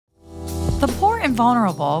The poor and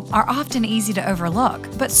vulnerable are often easy to overlook,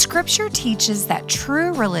 but Scripture teaches that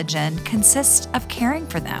true religion consists of caring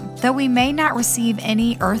for them. Though we may not receive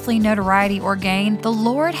any earthly notoriety or gain, the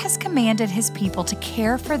Lord has commanded His people to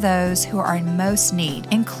care for those who are in most need,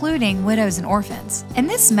 including widows and orphans. In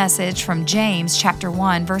this message from James chapter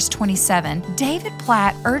 1, verse 27, David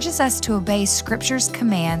Platt urges us to obey Scripture's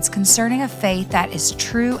commands concerning a faith that is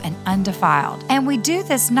true and undefiled. And we do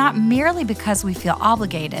this not merely because we feel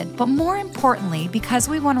obligated, but more importantly, because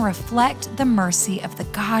we want to reflect the mercy of the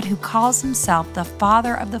God who calls Himself the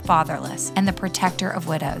Father of the fatherless and the protector of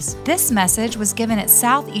widows. This message was given at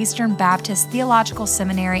Southeastern Baptist Theological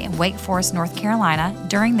Seminary in Wake Forest, North Carolina,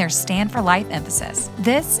 during their Stand for Life emphasis.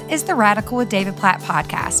 This is the Radical with David Platt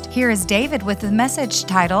podcast. Here is David with the message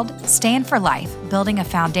titled, Stand for Life, Building a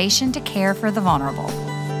Foundation to Care for the Vulnerable.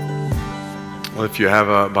 Well, if you have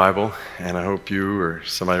a Bible, and I hope you or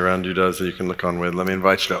somebody around you does that you can look on with, let me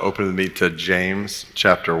invite you to open with me to James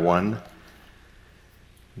chapter 1.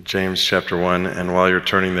 James chapter 1, and while you're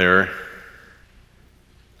turning there,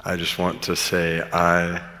 I just want to say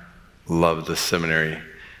I love this seminary.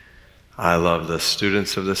 I love the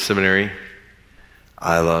students of this seminary.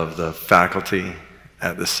 I love the faculty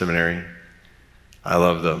at this seminary. I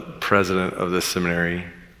love the president of this seminary.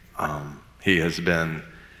 He has been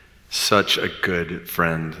such a good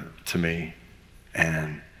friend to me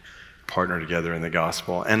and partner together in the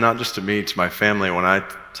gospel. And not just to me, to my family. When I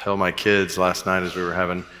tell my kids last night as we were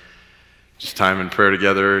having just time in prayer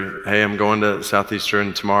together, hey, I'm going to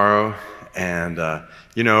Southeastern tomorrow, and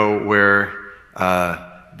you know where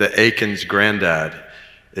the Aiken's granddad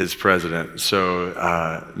is president. So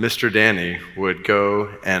Mr. Danny would go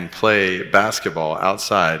and play basketball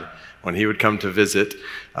outside when he would come to visit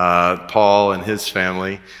Paul and his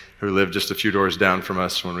family, who lived just a few doors down from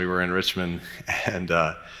us when we were in Richmond. And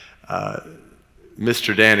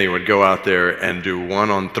Mr. Danny would go out there and do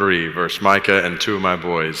 1-on-3 versus Micah and two of my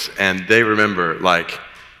boys. And they remember, like,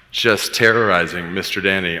 just terrorizing Mr.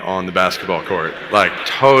 Danny on the basketball court. Like,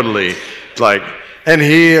 totally, like, and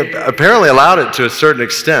he apparently allowed it to a certain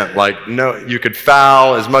extent. Like, no, you could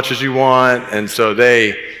foul as much as you want. And so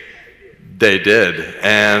they did.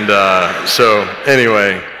 And so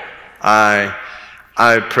anyway,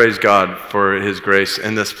 I praise God for His grace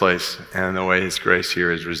in this place, and the way His grace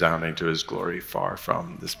here is resounding to His glory far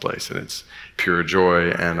from this place. And it's pure joy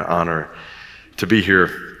and honor to be here,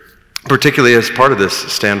 particularly as part of this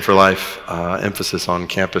Stand for Life emphasis on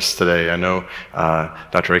campus today. I know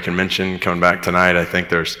Dr. Aiken mentioned coming back tonight. I think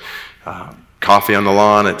there's coffee on the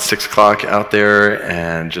lawn at 6 o'clock out there,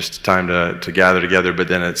 and just time to gather together. But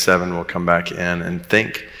then at 7, we'll come back in and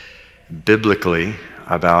think biblically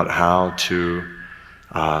about how to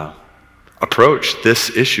approach this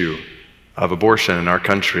issue of abortion in our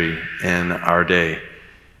country in our day.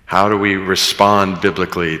 How do we respond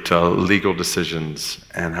biblically to legal decisions,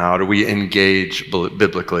 and how do we engage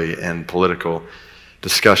biblically in political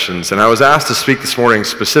discussions? And I was asked to speak this morning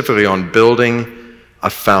specifically on building a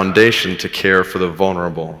foundation to care for the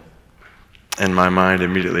vulnerable. And my mind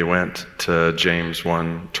immediately went to James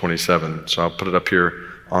 1:27. So I'll put it up here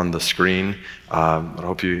on the screen. I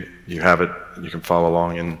hope you have it. You can follow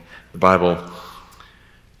along in the Bible.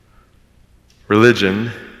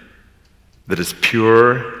 Religion that is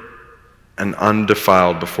pure and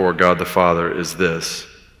undefiled before God the Father is this: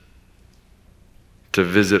 to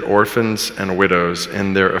visit orphans and widows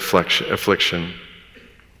in their affliction,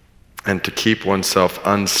 and to keep oneself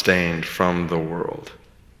unstained from the world.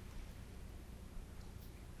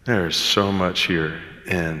 There's so much here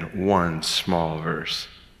in one small verse.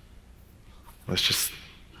 Let's just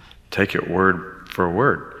take it word for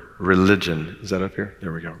word. Religion. Is that up here?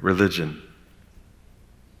 There we go. Religion.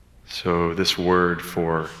 So this word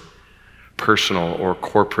for personal or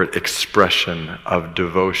corporate expression of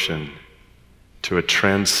devotion to a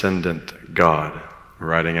transcendent God. I'm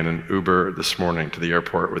riding in an Uber this morning to the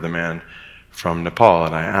airport with a man from Nepal,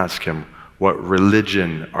 and I asked him, what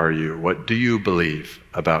religion are you? What do you believe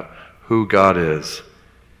about who God is?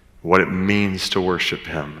 What it means to worship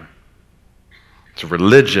Him? It's a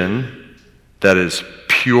religion that is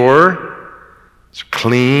pure, it's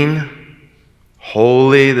clean,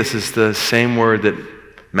 holy. This is the same word that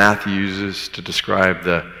Matthew uses to describe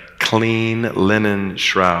the clean linen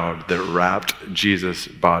shroud that wrapped Jesus'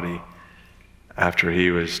 body after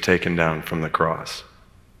He was taken down from the cross.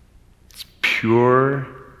 It's pure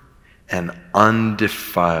and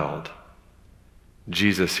undefiled.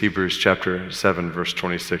 Jesus, Hebrews chapter 7, verse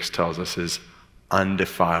 26 tells us, is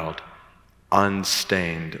undefiled,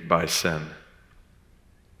 unstained by sin.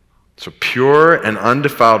 So pure and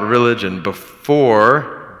undefiled religion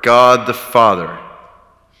before God the Father.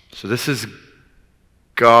 So this is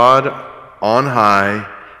God on high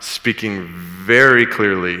speaking very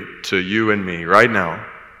clearly to you and me right now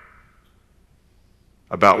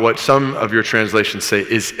about what some of your translations say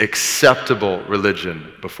is acceptable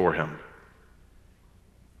religion before him.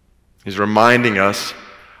 He's reminding us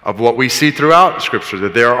of what we see throughout Scripture,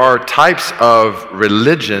 that there are types of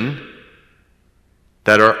religion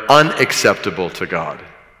that are unacceptable to God.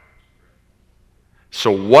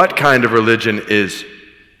 So what kind of religion is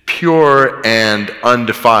pure and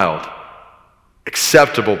undefiled,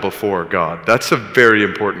 acceptable before God? That's a very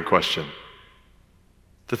important question.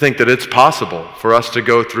 To think that it's possible for us to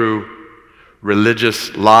go through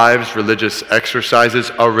religious lives, religious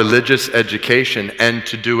exercises, a religious education, and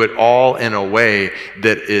to do it all in a way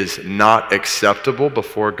that is not acceptable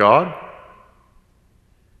before God.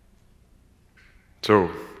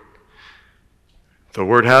 So, the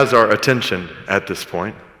word has our attention at this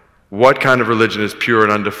point. What kind of religion is pure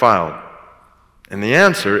and undefiled? And the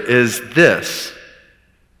answer is this: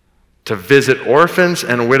 to visit orphans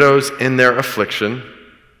and widows in their affliction,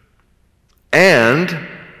 and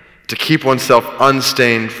to keep oneself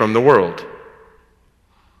unstained from the world.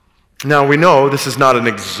 Now we know this is not an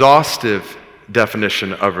exhaustive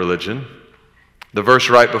definition of religion. The verse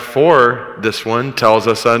right before this one tells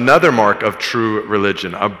us another mark of true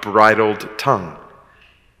religion, a bridled tongue.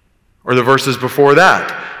 Or the verses before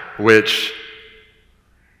that, which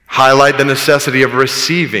highlight the necessity of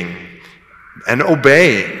receiving and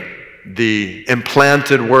obeying the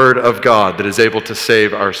implanted word of God that is able to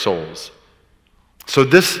save our souls. So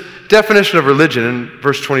this definition of religion in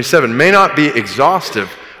verse 27 may not be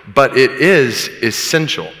exhaustive, but it is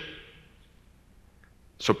essential.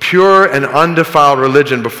 So pure and undefiled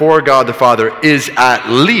religion before God the Father is at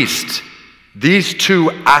least these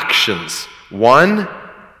two actions. One,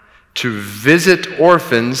 to visit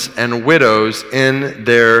orphans and widows in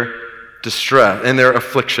their distress, in their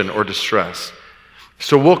affliction or distress.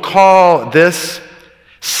 So we'll call this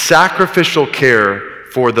sacrificial care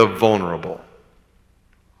for the vulnerable.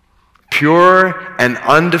 Pure and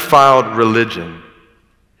undefiled religion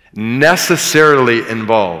necessarily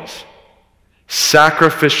involves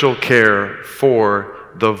sacrificial care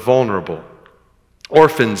for the vulnerable.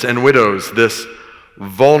 Orphans and widows, this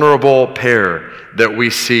vulnerable pair that we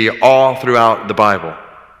see all throughout the Bible,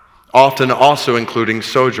 often also including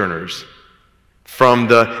sojourners. From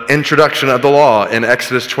the introduction of the law in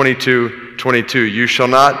Exodus 22:22, you shall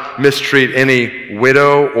not mistreat any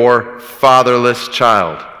widow or fatherless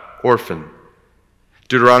child, orphan.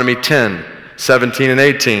 Deuteronomy 10:17 and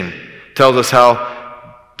 18 tells us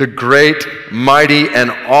how the great, mighty, and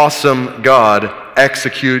awesome God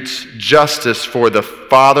executes justice for the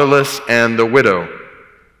fatherless and the widow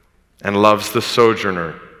and loves the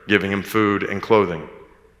sojourner, giving him food and clothing.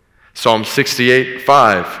 Psalm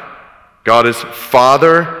 68:5, God is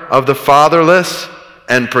Father of the fatherless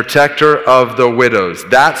and protector of the widows.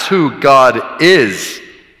 That's who God is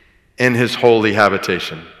in his holy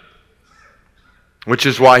habitation, which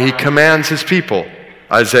is why he commands his people,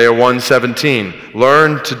 Isaiah 1:17,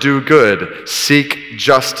 learn to do good, seek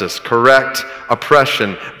justice, correct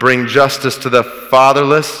oppression, bring justice to the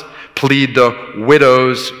fatherless, plead the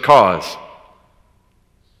widow's cause.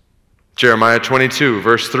 Jeremiah 22,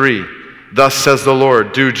 verse 3, thus says the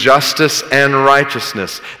Lord, do justice and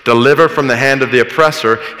righteousness, deliver from the hand of the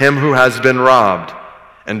oppressor him who has been robbed,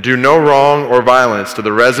 and do no wrong or violence to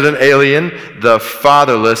the resident alien, the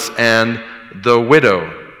fatherless, and the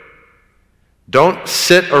widow. Don't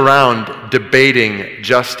sit around debating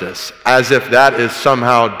justice as if that is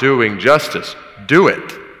somehow doing justice. Do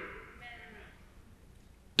it.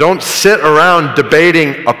 Don't sit around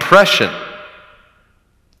debating oppression.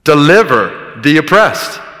 Deliver the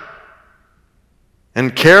oppressed.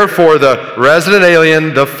 And care for the resident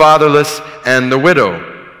alien, the fatherless, and the widow.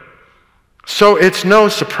 So it's no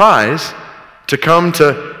surprise to come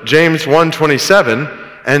to James 1:27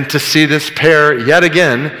 and to see this pair yet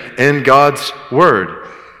again in God's Word.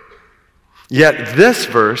 Yet this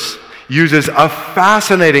verse uses a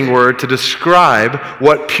fascinating word to describe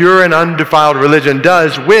what pure and undefiled religion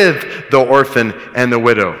does with the orphan and the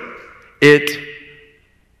widow. It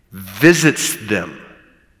visits them.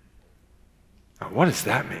 Now, what does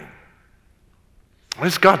that mean? What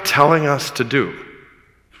is God telling us to do?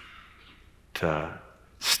 To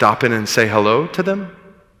stop in and say hello to them?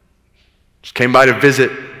 Just came by to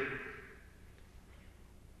visit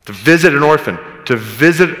an orphan, to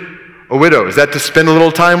visit a widow. Is that to spend a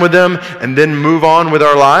little time with them and then move on with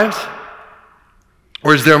our lives?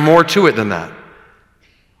 Or is there more to it than that?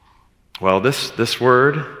 Well, this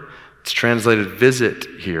word, it's translated visit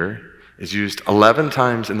here, is used 11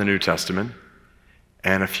 times in the New Testament,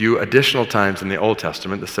 and a few additional times in the Old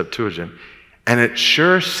Testament, the Septuagint, and it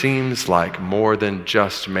sure seems like more than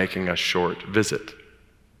just making a short visit.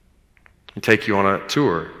 I'll take you on a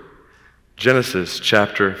tour. Genesis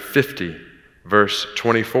chapter 50, verse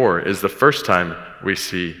 24 is the first time we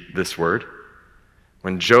see this word.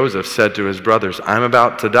 When Joseph said to his brothers, "I'm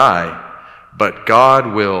about to die, but God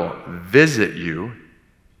will visit you,"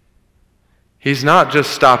 he's not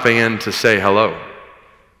just stopping in to say hello.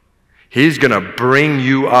 He's going to bring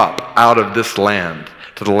you up out of this land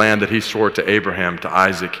to the land that he swore to Abraham, to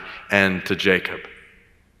Isaac, and to Jacob.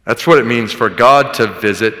 That's what it means for God to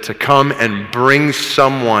visit, to come and bring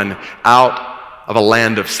someone out of a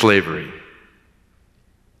land of slavery.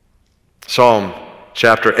 Psalm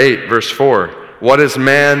chapter 8, verse 4, "What is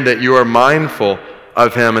man that you are mindful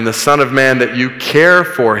of him, and the Son of Man that you care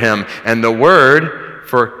for him?" And the word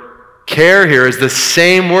for care here is the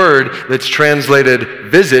same word that's translated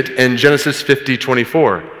visit in Genesis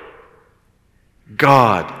 50:24.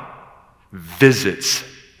 God visits,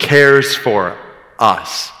 cares for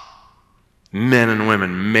us, men and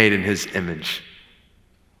women made in his image.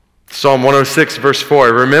 Psalm 106, verse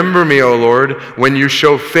 4, "Remember me, O Lord, when you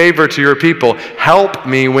show favor to your people. Help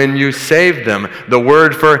me when you save them." The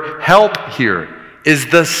word for help here is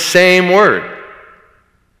the same word,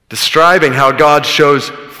 describing how God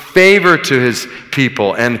shows favor to his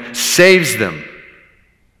people and saves them.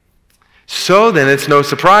 So then it's no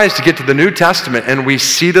surprise to get to the New Testament and we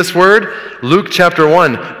see this word. Luke chapter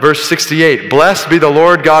 1, verse 68, "Blessed be the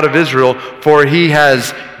Lord God of Israel, for he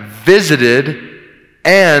has visited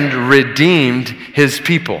and redeemed his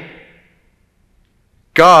people."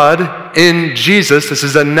 God in Jesus, this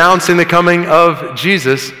is announcing the coming of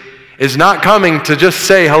Jesus, is not coming to just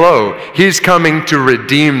say hello. He's coming to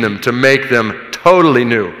redeem them, to make them totally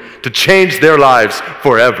new, to change their lives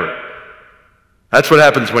forever. That's what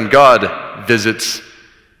happens when God visits.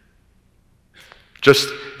 Just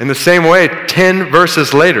in the same way, 10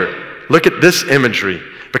 verses later, look at this imagery.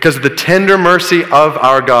 "Because of the tender mercy of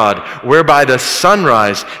our God, whereby the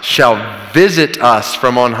sunrise shall visit us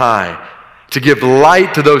from on high, to give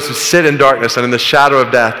light to those who sit in darkness and in the shadow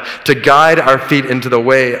of death, to guide our feet into the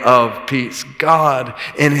way of peace." God,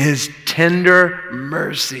 in his tender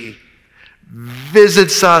mercy,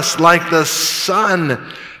 visits us like the sun,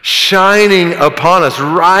 shining upon us,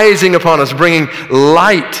 rising upon us, bringing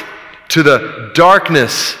light to the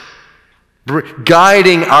darkness,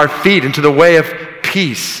 guiding our feet into the way of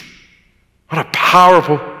peace. What a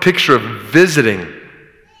powerful picture of visiting.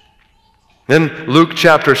 Then Luke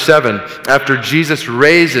chapter 7, after Jesus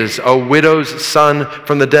raises a widow's son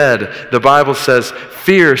from the dead, the Bible says,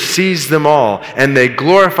 "Fear seized them all, and they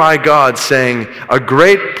glorify God, saying, 'A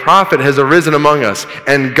great prophet has arisen among us,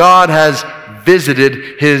 and God has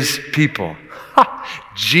visited his people.'"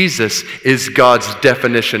 Jesus is God's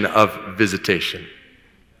definition of visitation.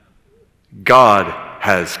 God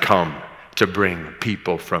has come to bring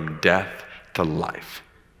people from death to life.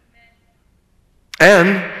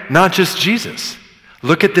 And not just Jesus.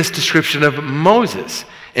 Look at this description of Moses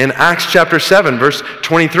in Acts chapter 7, verse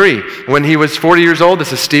 23. When he was 40 years old,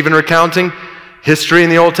 this is Stephen recounting history in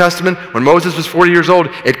the Old Testament. When Moses was 40 years old,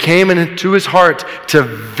 it came into his heart to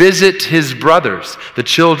visit his brothers, the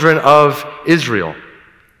children of Israel.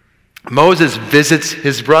 Moses visits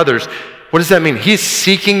his brothers. What does that mean? He's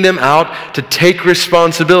seeking them out to take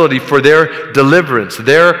responsibility for their deliverance,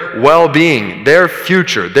 their well-being, their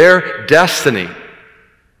future, their destiny.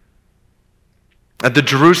 At the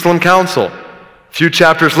Jerusalem Council, a few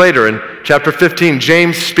chapters later, in chapter 15,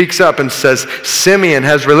 James speaks up and says, "Simeon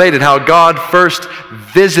has related how God first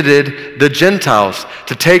visited the Gentiles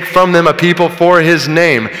to take from them a people for his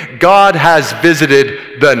name." God has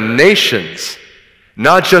visited the nations,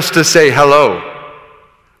 not just to say hello,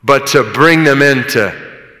 but to bring them into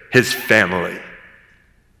his family.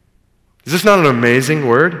 Is this not an amazing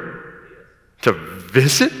word? To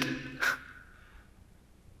visit?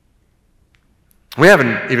 We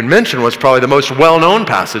haven't even mentioned what's probably the most well-known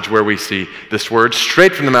passage where we see this word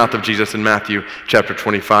straight from the mouth of Jesus in Matthew chapter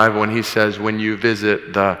 25, when he says, "When you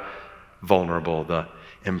visit the vulnerable, the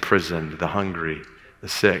imprisoned, the hungry, the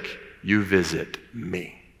sick, you visit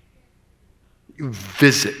me." You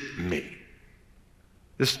visit me.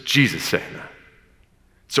 This is Jesus saying that.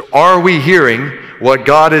 So are we hearing what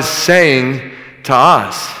God is saying to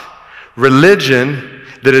us? Religion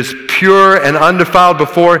that is pure and undefiled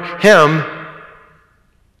before him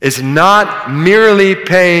is not merely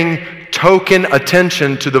paying token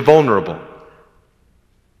attention to the vulnerable.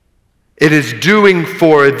 It is doing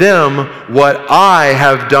for them what I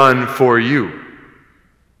have done for you.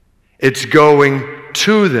 It's going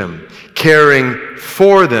to them, caring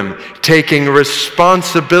for them, taking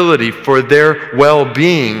responsibility for their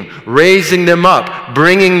well-being, raising them up,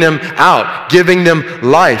 bringing them out, giving them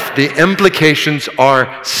life. The implications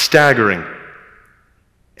are staggering.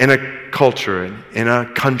 In a culture, in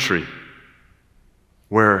a country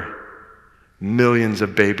where millions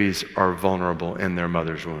of babies are vulnerable in their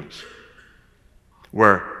mother's wombs,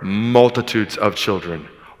 where multitudes of children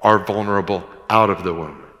are vulnerable out of the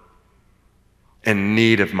womb, in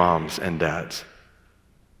need of moms and dads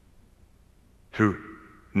who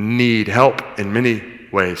need help in many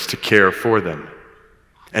ways to care for them.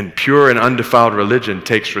 And pure and undefiled religion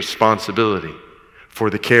takes responsibility for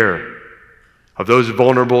the care of those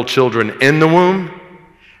vulnerable children in the womb,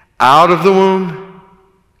 out of the womb,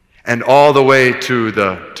 and all the way to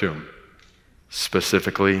the tomb,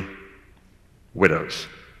 specifically widows.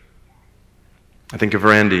 I think of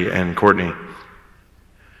Randy and Courtney,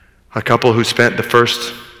 a couple who spent the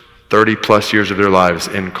first 30 plus years of their lives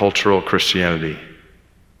in cultural Christianity,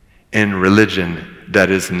 in religion that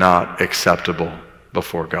is not acceptable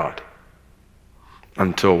before God,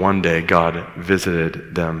 until one day God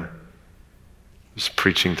visited them. He was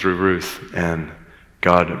preaching through Ruth, and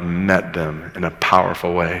God met them in a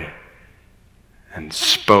powerful way and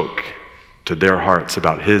spoke to their hearts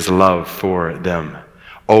about his love for them,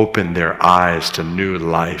 opened their eyes to new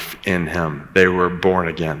life in him. They were born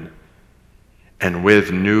again. And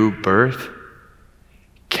with new birth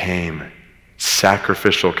came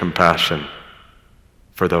sacrificial compassion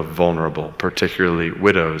for the vulnerable, particularly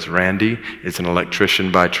widows. Randy is an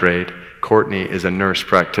electrician by trade. Courtney is a nurse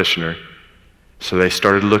practitioner. So they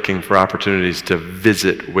started looking for opportunities to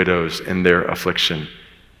visit widows in their affliction.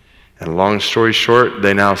 And long story short,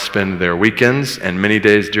 they now spend their weekends and many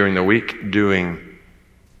days during the week doing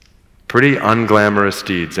pretty unglamorous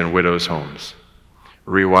deeds in widows' homes.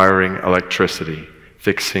 Rewiring electricity,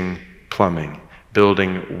 fixing plumbing,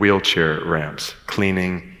 building wheelchair ramps,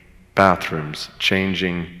 cleaning bathrooms,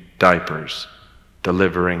 changing diapers,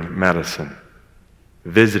 delivering medicine,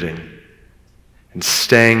 visiting and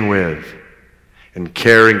staying with and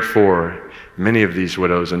caring for many of these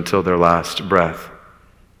widows until their last breath.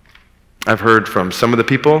 I've heard from some of the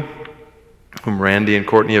people whom Randy and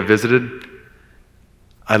Courtney have visited.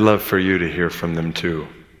 I'd love for you to hear from them too.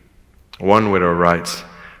 One widow writes,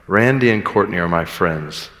 "Randy and Courtney are my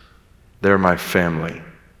friends. They're my family.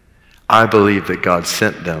 I believe that God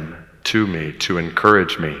sent them to me to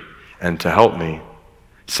encourage me and to help me.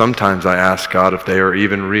 Sometimes I ask God if they are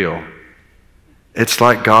even real. It's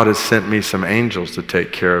like God has sent me some angels to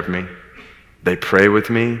take care of me. They pray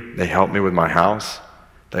with me. They help me with my house.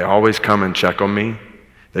 They always come and check on me.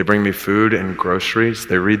 They bring me food and groceries.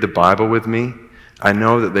 They read the Bible with me. I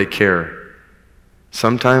know that they care.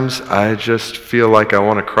 Sometimes I just feel like I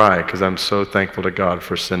want to cry because I'm so thankful to God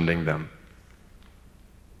for sending them."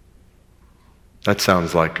 That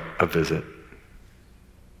sounds like a visit.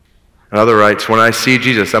 Another writes, "When I see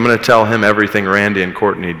Jesus, I'm going to tell him everything Randy and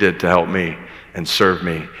Courtney did to help me and serve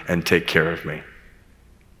me and take care of me."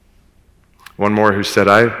 One more who said,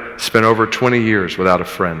 "I spent over 20 years without a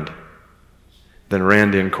friend. Then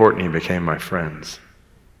Randy and Courtney became my friends.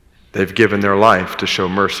 They've given their life to show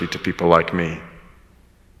mercy to people like me.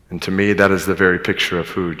 And to me, that is the very picture of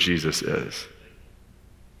who Jesus is."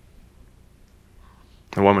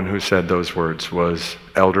 The woman who said those words was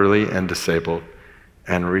elderly and disabled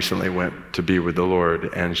and recently went to be with the Lord,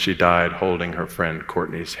 and she died holding her friend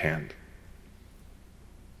Courtney's hand.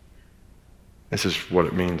 This is what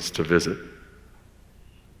it means to visit.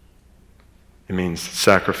 It means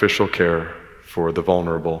sacrificial care for the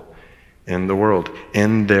vulnerable in the world,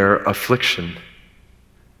 in their affliction.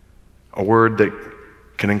 A word that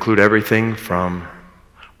can include everything from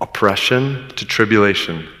oppression to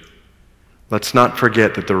tribulation. Let's not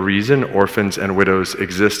forget that the reason orphans and widows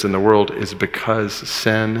exist in the world is because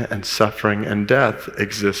sin and suffering and death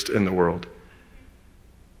exist in the world.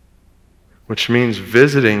 Which means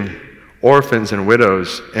visiting orphans and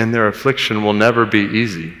widows in their affliction will never be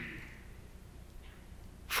easy,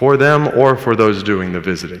 for them or for those doing the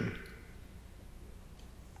visiting.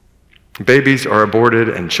 Babies are aborted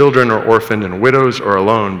and children are orphaned and widows are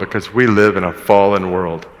alone because we live in a fallen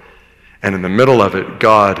world. And in the middle of it,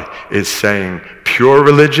 God is saying pure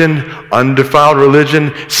religion, undefiled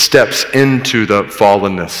religion, steps into the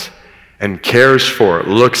fallenness and cares for,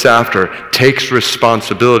 looks after, takes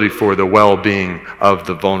responsibility for the well-being of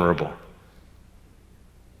the vulnerable.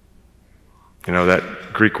 You know,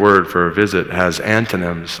 that Greek word for visit has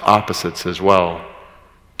antonyms, opposites as well,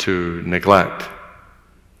 to neglect,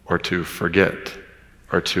 or to forget,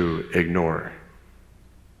 or to ignore.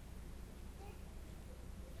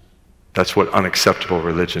 That's what unacceptable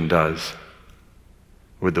religion does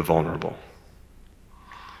with the vulnerable.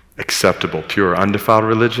 Acceptable, pure, undefiled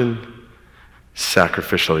religion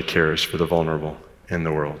sacrificially cares for the vulnerable in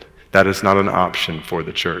the world. That is not an option for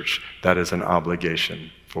the church. That is an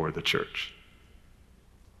obligation for the church.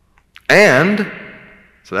 And,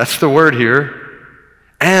 so that's the word here,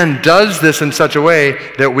 and does this in such a way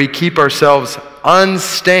that we keep ourselves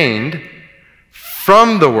unstained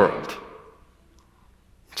from the world.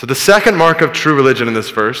 So the second mark of true religion in this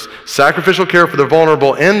verse, sacrificial care for the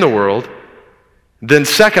vulnerable in the world. Then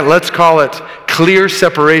second, let's call it clear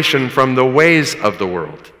separation from the ways of the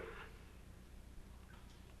world.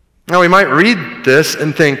 Now we might read this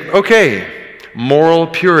and think, okay, moral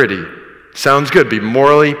purity. Sounds good, be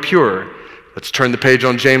morally pure. Let's turn the page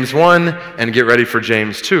on James 1 and get ready for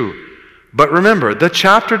James 2. But remember, the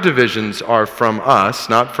chapter divisions are from us,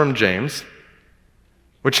 not from James,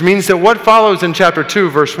 which means that what follows in chapter 2,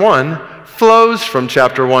 verse 1, flows from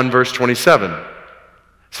chapter 1, verse 27.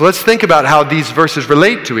 So let's think about how these verses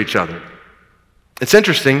relate to each other. It's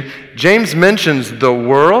interesting, James mentions the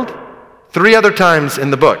world 3 other times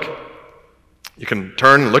in the book. You can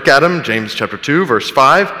turn and look at them, James chapter 2, verse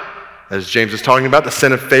 5, as James is talking about the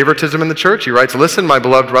sin of favoritism in the church. He writes, "Listen, my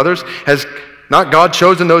beloved brothers, has not God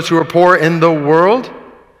chosen those who are poor in the world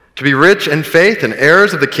to be rich in faith and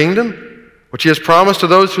heirs of the kingdom, which he has promised to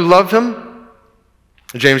those who love him?"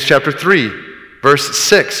 James chapter 3, verse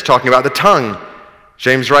 6, talking about the tongue.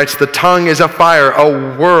 James writes, "The tongue is a fire,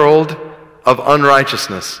 a world of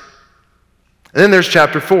unrighteousness." And then there's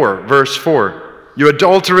chapter 4, verse 4. "You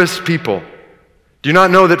adulterous people, do you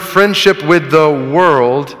not know that friendship with the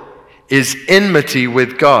world is enmity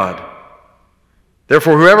with God?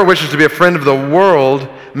 Therefore, whoever wishes to be a friend of the world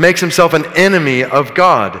makes himself an enemy of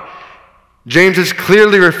God." James is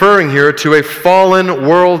clearly referring here to a fallen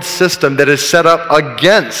world system that is set up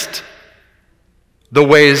against the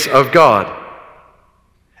ways of God.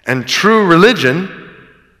 And true religion,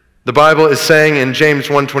 the Bible is saying in James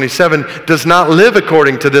 1:27, does not live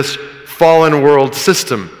according to this fallen world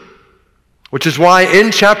system. Which is why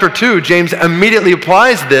in chapter 2, James immediately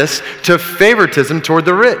applies this to favoritism toward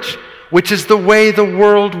the rich, which is the way the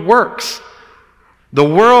world works. The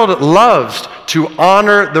world loves to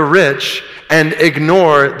honor the rich and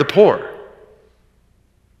ignore the poor.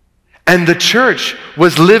 And the church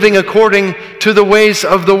was living according to the ways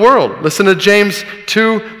of the world. Listen to James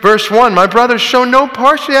 2, verse 1. "My brothers, show no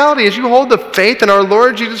partiality as you hold the faith in our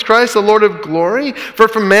Lord Jesus Christ, the Lord of glory. For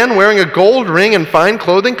if a man wearing a gold ring and fine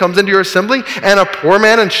clothing comes into your assembly, and a poor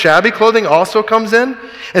man in shabby clothing also comes in,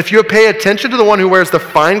 if you pay attention to the one who wears the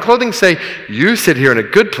fine clothing, say, 'You sit here in a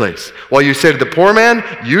good place,' while you say to the poor man,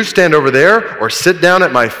 'You stand over there,' or 'Sit down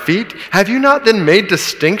at my feet,' have you not then made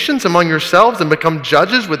distinctions among yourselves and become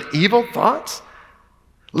judges with evil thoughts?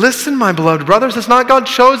 Listen, my beloved brothers, has not God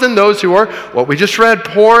chosen those who are," what we just read,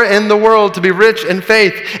 "poor in the world to be rich in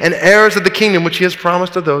faith and heirs of the kingdom which he has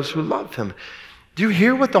promised to those who love him?" Do you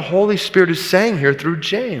hear what the Holy Spirit is saying here through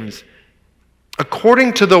James?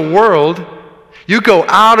 According to the world, you go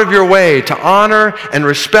out of your way to honor and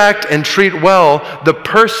respect and treat well the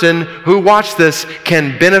person who, watch this,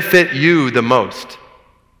 can benefit you the most.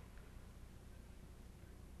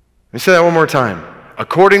 Let me say that one more time.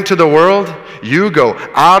 According to the world, you go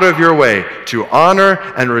out of your way to honor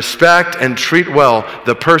and respect and treat well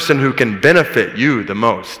the person who can benefit you the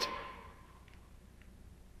most.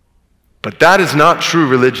 But that is not true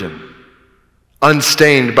religion,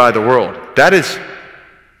 unstained by the world. That is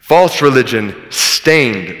false religion,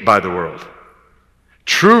 stained by the world.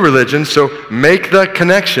 True religion, so make the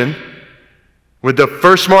connection with the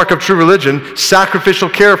first mark of true religion, sacrificial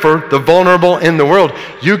care for the vulnerable in the world.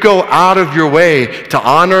 You go out of your way to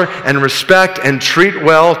honor and respect and treat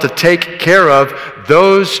well, to take care of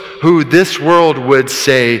those who this world would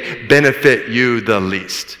say benefit you the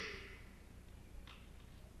least.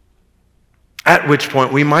 At which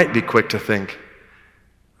point we might be quick to think,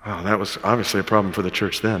 oh, that was obviously a problem for the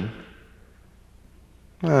church then.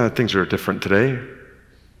 Things are different today.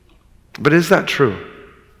 But is that true?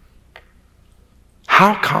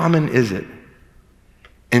 How common is it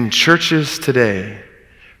in churches today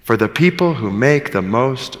for the people who make the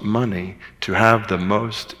most money to have the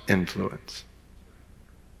most influence?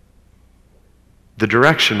 The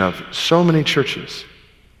direction of so many churches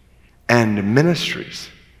and ministries,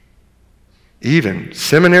 even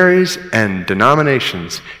seminaries and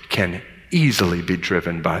denominations, can easily be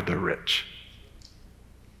driven by the rich.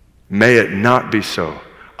 May it not be so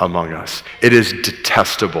among us. It is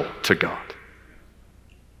detestable to God.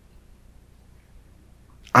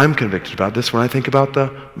 I'm convicted about this when I think about the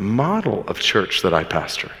model of church that I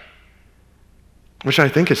pastor. which I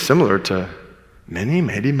think is similar to many,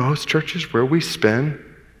 maybe most churches where we spend,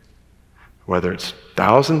 whether it's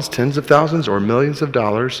thousands, tens of thousands, or millions of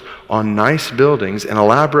dollars on nice buildings and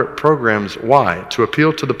elaborate programs. Why? To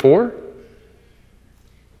appeal to the poor?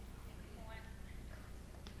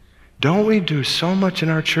 Don't we do so much in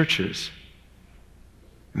our churches,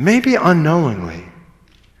 maybe unknowingly,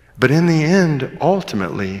 but in the end,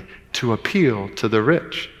 ultimately, to appeal to the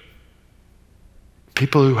rich?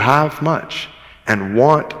 People who have much and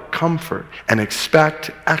want comfort and expect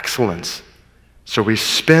excellence. So we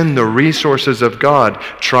spend the resources of God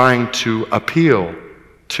trying to appeal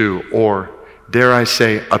to, or dare I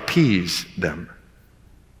say, appease them.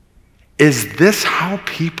 Is this how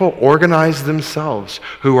people organize themselves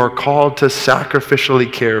who are called to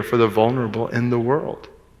sacrificially care for the vulnerable in the world?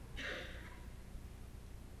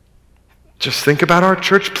 Just think about our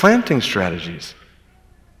church planting strategies.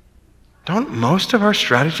 Don't most of our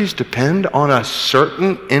strategies depend on a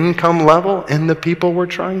certain income level in the people we're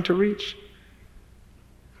trying to reach?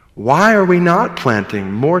 Why are we not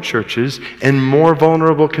planting more churches in more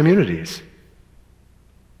vulnerable communities?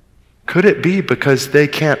 Could it be because they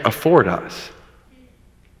can't afford us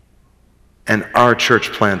and our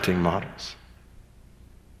church planting models?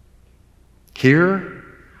 Here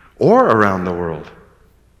or around the world,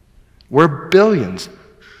 where billions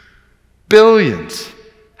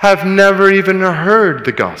have never even heard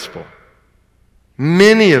the gospel.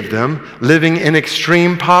 Many of them living in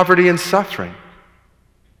extreme poverty and suffering.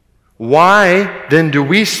 Why then do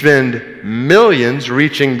we spend millions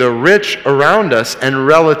reaching the rich around us and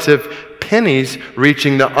relative pennies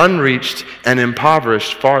reaching the unreached and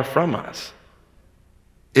impoverished far from us?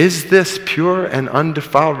 Is this pure and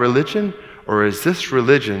undefiled religion, or is this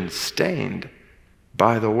religion stained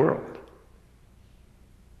by the world?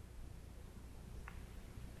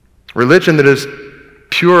 Religion that is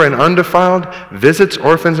pure and undefiled visits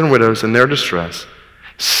orphans and widows in their distress,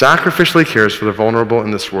 sacrificially cares for the vulnerable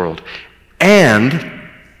in this world, and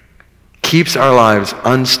keeps our lives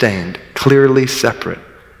unstained, clearly separate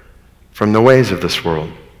from the ways of this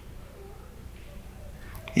world.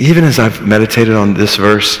 Even as I've meditated on this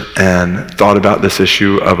verse and thought about this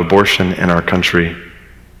issue of abortion in our country,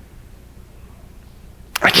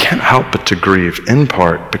 I can't help but to grieve, in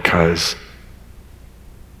part because,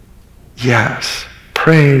 yes,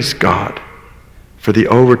 praise God for the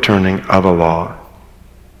overturning of a law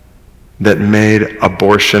that made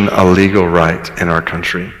abortion a legal right in our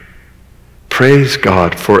country. Praise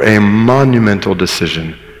God for a monumental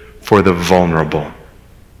decision for the vulnerable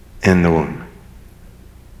in the womb.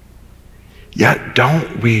 Yet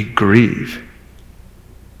don't we grieve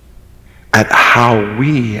at how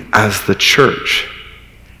we as the church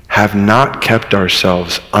have not kept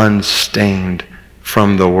ourselves unstained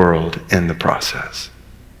from the world in the process?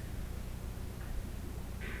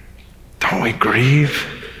 Don't we grieve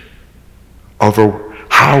over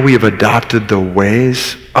how we have adopted the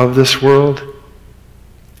ways of this world?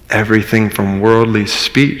 Everything from worldly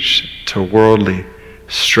speech to worldly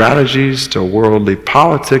strategies to worldly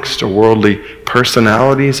politics to worldly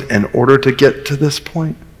personalities in order to get to this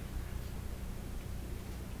point.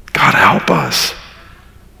 God, help us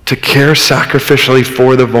to care sacrificially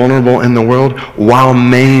for the vulnerable in the world while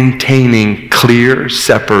maintaining clear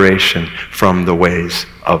separation from the ways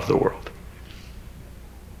of the world.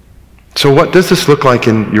 So what does this look like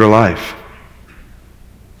in your life?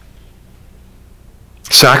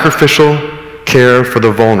 Sacrificial care for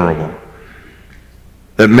the vulnerable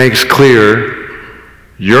that makes clear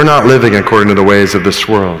you're not living according to the ways of this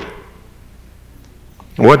world.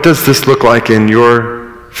 What does this look like in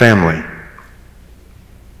your family?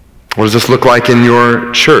 What does this look like in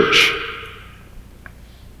your church?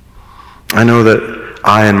 I know that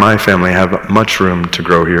I and my family have much room to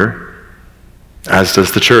grow here, as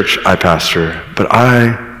does the church I pastor, but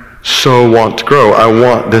I so want to grow. I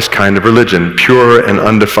want this kind of religion, pure and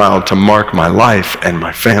undefiled, to mark my life and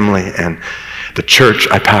my family and the church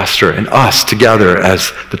I pastor and us together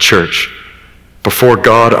as the church before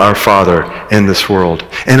God our Father in this world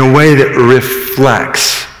in a way that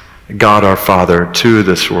reflects God our Father to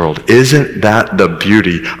this world. Isn't that the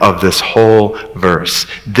beauty of this whole verse?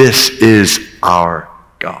 This is our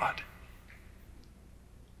God.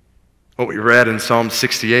 What we read in Psalm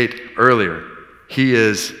 68 earlier, He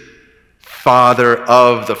is Father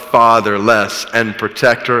of the fatherless and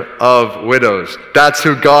protector of widows. That's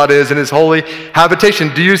who God is in His holy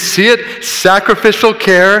habitation. Do you see it? Sacrificial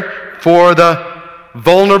care for the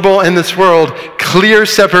vulnerable in this world. Clear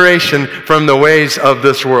separation from the ways of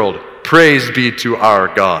this world. Praise be to our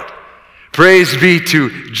God. Praise be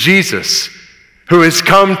to Jesus, who has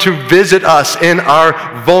come to visit us in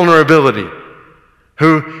our vulnerability.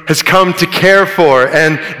 who has come to care for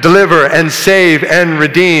and deliver and save and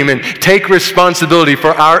redeem and take responsibility for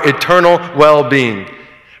our eternal well-being.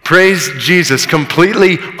 Praise Jesus,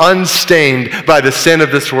 completely unstained by the sin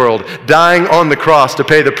of this world, dying on the cross to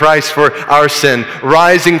pay the price for our sin,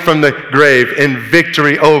 rising from the grave in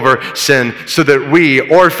victory over sin, so that we,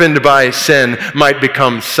 orphaned by sin, might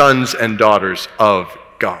become sons and daughters of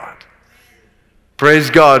God. Praise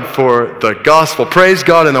God for the gospel. Praise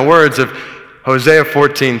God in the words of Hosea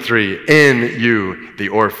 14:3, in you the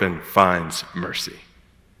orphan finds mercy.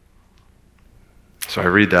 So I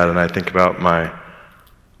read that and I think about my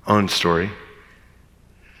own story.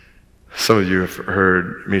 Some of you have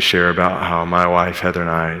heard me share about how my wife Heather and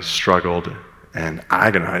I struggled and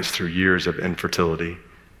agonized through years of infertility,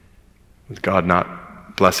 with God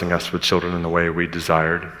not blessing us with children in the way we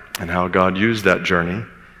desired, and how God used that journey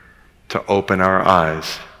to open our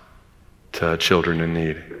eyes to children in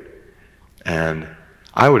need. And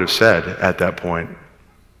I would have said at that point,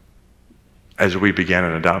 as we began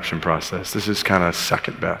an adoption process, this is kind of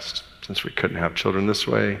second best, since we couldn't have children this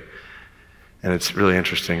way. And it's really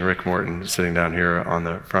interesting. Rick Morton, sitting down here on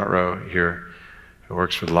the front row here, who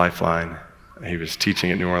works with Lifeline, he was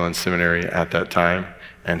teaching at New Orleans Seminary at that time,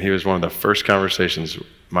 and he was one of the first conversations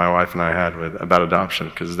my wife and I had about adoption,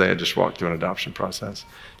 because they had just walked through an adoption process.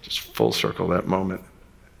 Just full circle that moment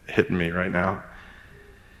hitting me right now.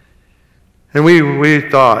 And we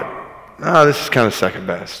thought, this is kind of second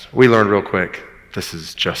best. We learned real quick, this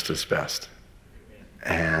is just as best.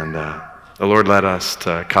 And the Lord led us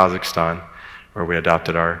to Kazakhstan, where we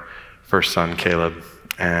adopted our first son, Caleb.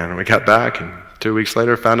 And we got back, and 2 weeks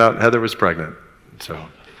later found out Heather was pregnant. So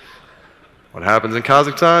what happens in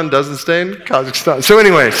Kazakhstan doesn't stay in Kazakhstan. So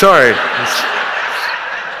anyway, sorry.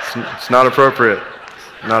 It's not appropriate.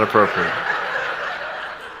 Not appropriate.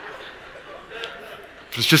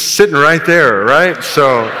 It's just sitting right there, right?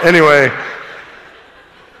 So anyway,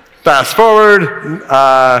 fast forward.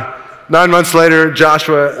 9 months later,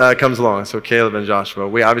 Joshua comes along. So Caleb and Joshua.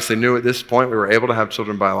 We obviously knew at this point we were able to have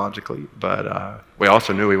children biologically, but we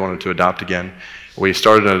also knew we wanted to adopt again. We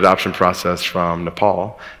started an adoption process from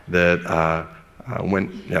Nepal that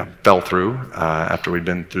fell through after we'd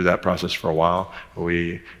been through that process for a while.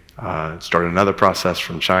 We started another process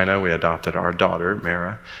from China. We adopted our daughter,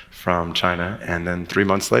 Mara, from China, and then 3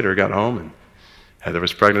 months later got home, and Heather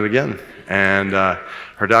was pregnant again. And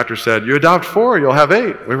her doctor said, you adopt 4, you'll have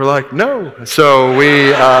 8. We were like, no. So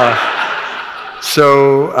we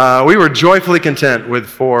were joyfully content with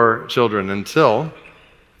 4 children until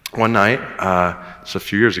one night, a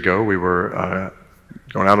few years ago, we were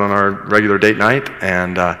going out on our regular date night,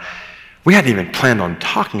 and we hadn't even planned on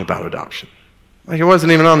talking about adoption. Like, it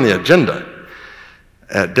wasn't even on the agenda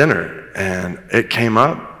at dinner, and it came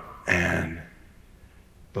up, and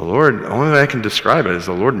the Lord, the only way I can describe it is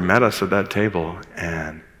the Lord met us at that table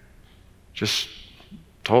and just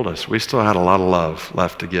told us we still had a lot of love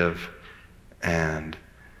left to give, and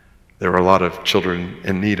there were a lot of children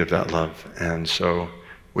in need of that love. And so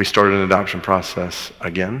we started an adoption process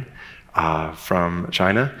again from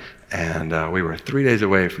China, and we were 3 days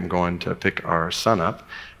away from going to pick our son up,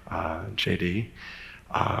 JD,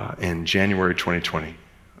 in January 2020,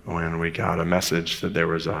 when we got a message that there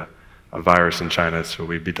was a virus in China, so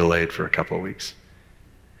we'd be delayed for a couple of weeks.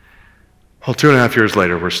 Well, 2.5 years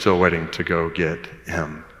later, we're still waiting to go get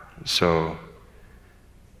him. So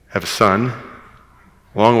I have a son,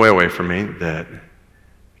 a long way away from me, that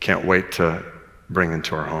can't wait to bring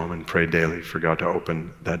into our home and pray daily for God to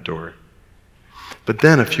open that door. But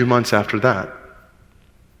then a few months after that,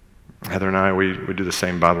 Heather and I, we do the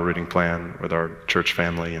same Bible reading plan with our church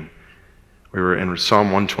family, and we were in Psalm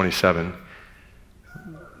 127.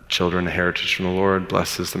 Children, a heritage from the Lord,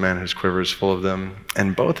 blessed is the man whose quiver is full of them.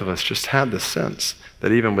 And both of us just had the sense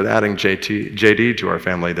that even with adding JD to our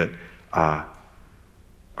family, that our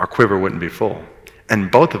quiver wouldn't be full.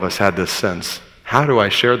 And both of us had this sense, how do I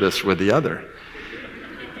share this with the other?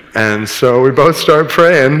 And so we both start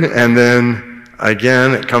praying, and then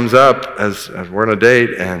again it comes up as we're on a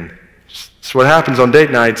date, and it's what happens on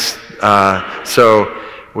date nights. So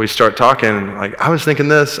we start talking, like, I was thinking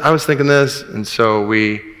this, and so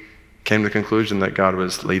we came to the conclusion that God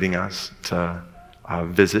was leading us to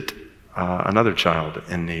visit another child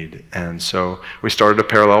in need. And so we started a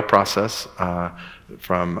parallel process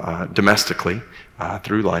from domestically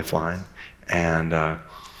through Lifeline, and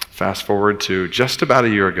fast forward to just about a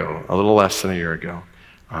year ago, a little less than a year ago.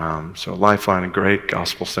 So Lifeline, a great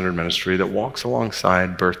gospel-centered ministry that walks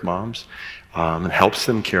alongside birth moms and helps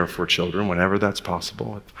them care for children whenever that's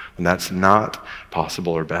possible. When that's not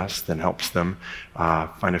possible or best, then helps them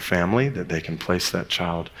find a family that they can place that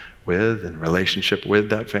child with and relationship with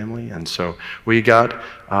that family. And so we got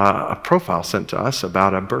a profile sent to us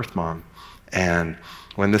about a birth mom. And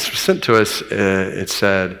when this was sent to us, it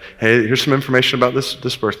said, hey, here's some information about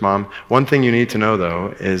this birth mom. One thing you need to know,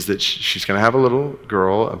 though, is that she's going to have a little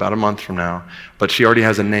girl about a month from now, but she already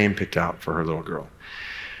has a name picked out for her little girl.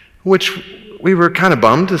 Which we were kind of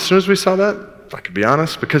bummed as soon as we saw that, if I could be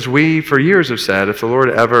honest, because we, for years, have said if the Lord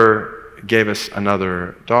ever gave us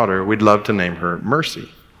another daughter, we'd love to name her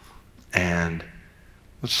Mercy. And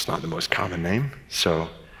it's just not the most common name.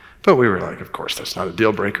 But we were like, of course, that's not a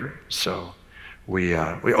deal breaker. So we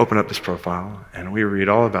open up this profile and we read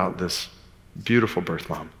all about this beautiful birth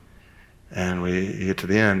mom. And we get to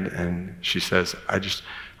the end and she says,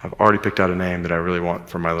 I've already picked out a name that I really want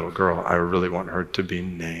for my little girl. I really want her to be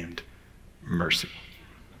named Mercy.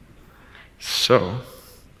 So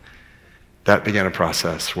that began a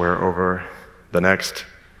process where over the next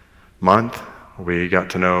month, we got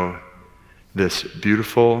to know this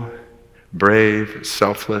beautiful, brave,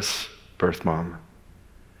 selfless birth mom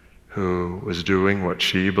who was doing what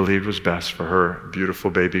she believed was best for her beautiful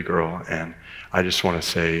baby girl. And I just want to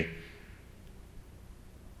say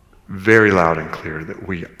very loud and clear that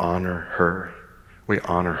we honor her. We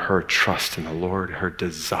honor her trust in the Lord, her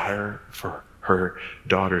desire for her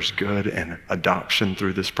daughter's good and adoption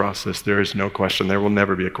through this process. There is no question, there will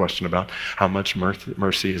never be a question about how much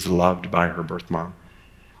Mercy is loved by her birth mom.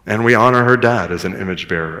 And we honor her dad as an image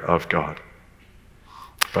bearer of God.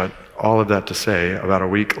 But all of that to say, about a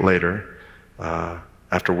week later,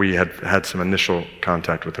 after we had some initial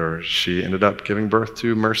contact with her, she ended up giving birth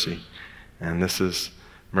to Mercy. And this is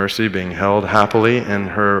Mercy being held happily in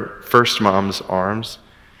her first mom's arms.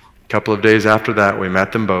 A couple of days after that, we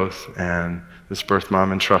met them both, and this birth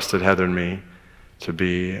mom entrusted Heather and me to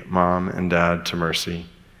be mom and dad to Mercy.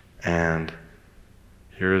 And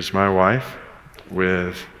here's my wife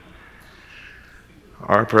with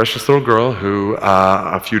our precious little girl who,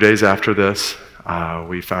 a few days after this,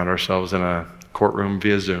 we found ourselves in a courtroom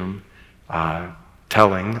via Zoom,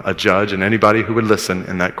 telling a judge and anybody who would listen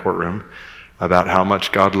in that courtroom about how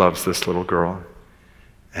much God loves this little girl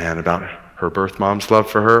and about her birth mom's love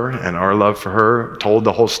for her and our love for her, told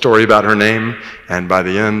the whole story about her name. And by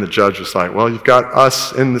the end, the judge was like, well, you've got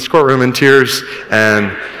us in this courtroom in tears.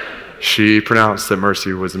 And she pronounced that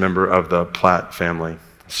Mercy was a member of the Platt family.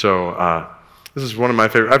 So this is one of my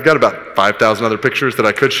favorite. I've got about 5,000 other pictures that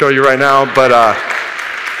I could show you right now, but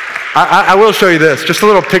I will show you this. Just a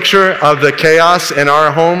little picture of the chaos in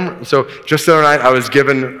our home. So just the other night, I was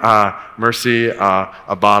given Mercy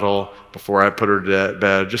a bottle before I put her to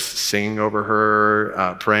bed, just singing over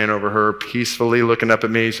her, praying over her, peacefully looking up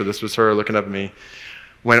at me. So this was her looking up at me.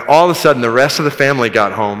 When all of a sudden the rest of the family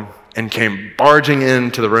got home and came barging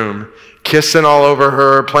into the room, kissing all over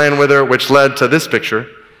her, playing with her, which led to this picture,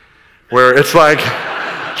 where it's like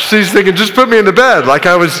she's thinking, just put me in the bed, like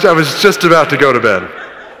I was just about to go to bed.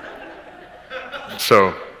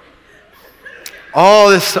 So, all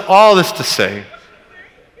this to say,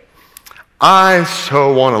 I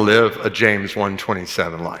so want to live a James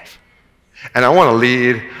 1:27 life. And I want to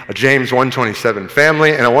lead a James 1:27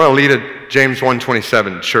 family, and I want to lead a James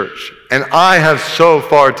 1:27 church. And I have so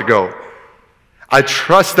far to go. I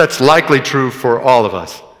trust that's likely true for all of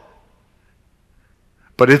us.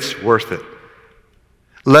 But it's worth it.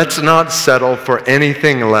 Let's not settle for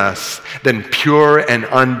anything less than pure and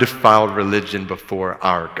undefiled religion before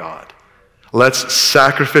our God. Let's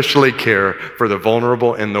sacrificially care for the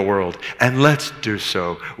vulnerable in the world, and let's do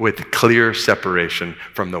so with clear separation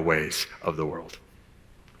from the ways of the world.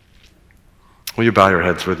 Will you bow your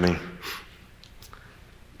heads with me?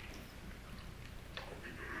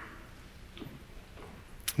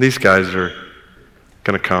 These guys are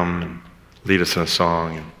going to come and lead us in a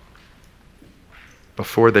song. And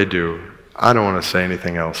before they do, I don't want to say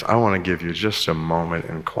anything else. I want to give you just a moment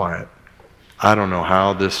in quiet. I don't know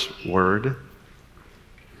how this word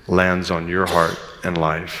lands on your heart and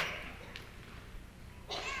life,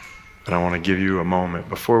 but I want to give you a moment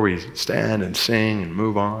before we stand and sing and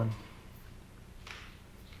move on,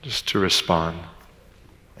 just to respond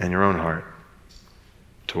in your own heart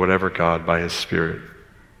to whatever God by His Spirit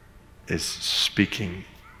is speaking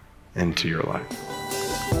into your life.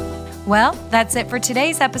 Well, that's it for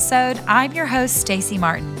today's episode. I'm your host, Stacy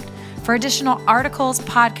Martin. For additional articles,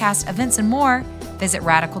 podcasts, events, and more, visit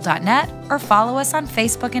radical.net or follow us on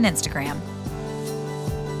Facebook and Instagram.